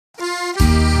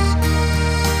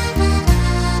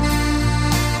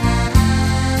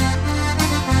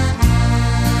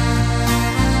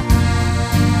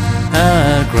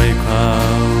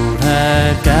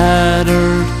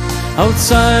gathered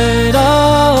outside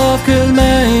of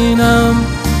Kilmainham,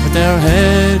 with their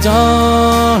heads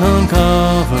all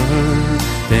uncovered,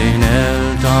 they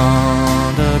knelt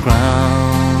on the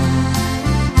ground.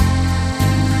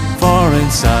 For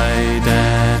inside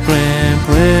that grim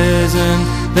prison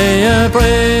lay a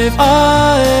brave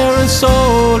Irish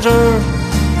soldier,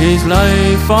 his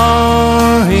life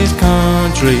for his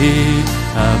country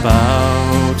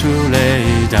about to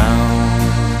lay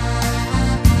down.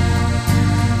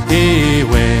 He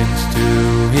went to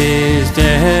his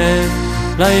death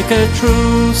like a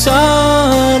true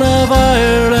son of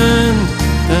Ireland,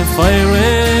 the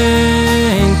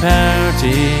firing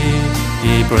party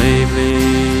he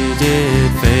bravely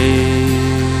did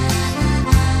face.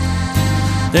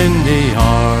 Then the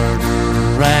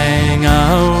order rang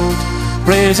out,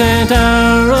 present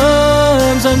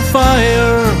arms and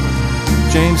fire.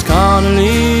 James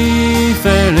Connolly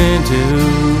fell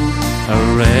into a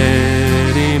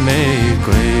ready-made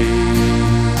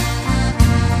grave.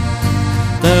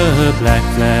 The black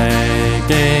flag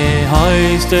they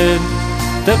hoisted,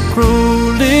 the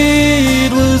cruel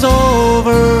deed was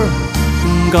over.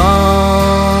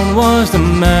 Gone was the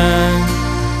man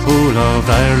who loved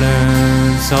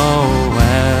Ireland so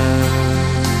well.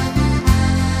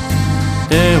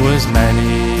 There was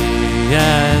many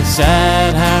a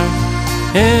sad heart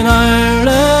in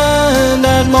Ireland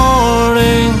that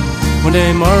morning when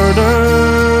they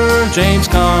murdered James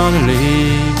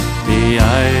Connolly, the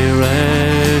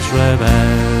Irish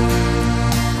rebel.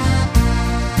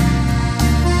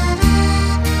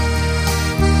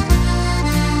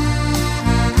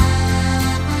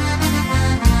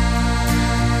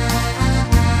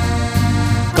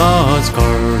 God's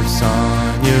curse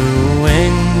on you,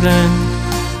 England,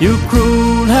 you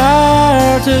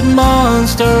cruel-hearted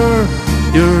monster.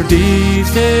 Your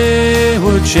deeds they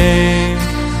would shame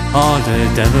all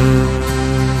the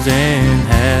devils in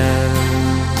hell.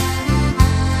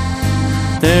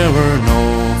 There were no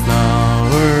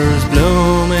flowers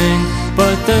blooming,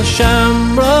 but the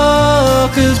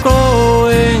shamrock is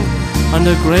growing on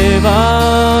the grave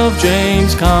of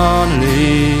James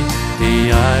Connolly,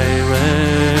 the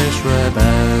Irish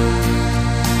rebel.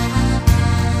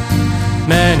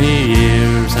 Many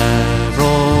years have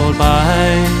rolled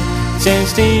by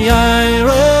since the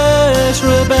Irish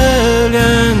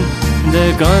rebellion.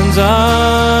 The guns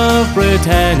of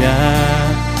Britannia,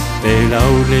 they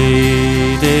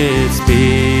loudly did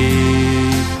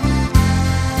speak.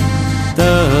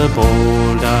 The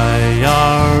bold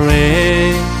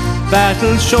IRA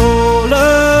battled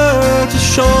shoulder to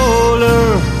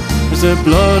shoulder as the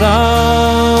blood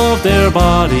of their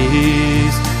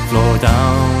bodies flowed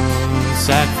down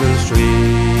Sackville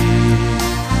Street.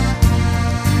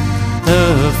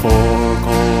 The four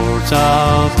courts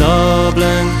of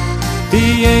Dublin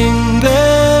the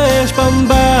English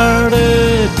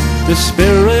bombarded, the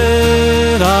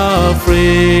spirit of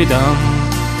freedom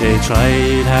they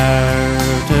tried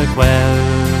hard to quell.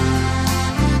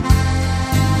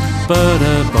 But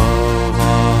above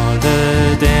all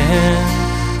the din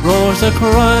rose the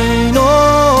cry,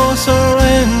 no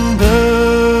surrender.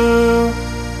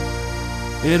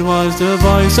 It was the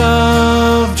voice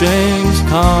of James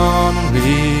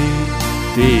Connolly,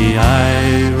 the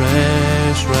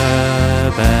Irish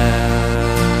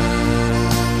rebel.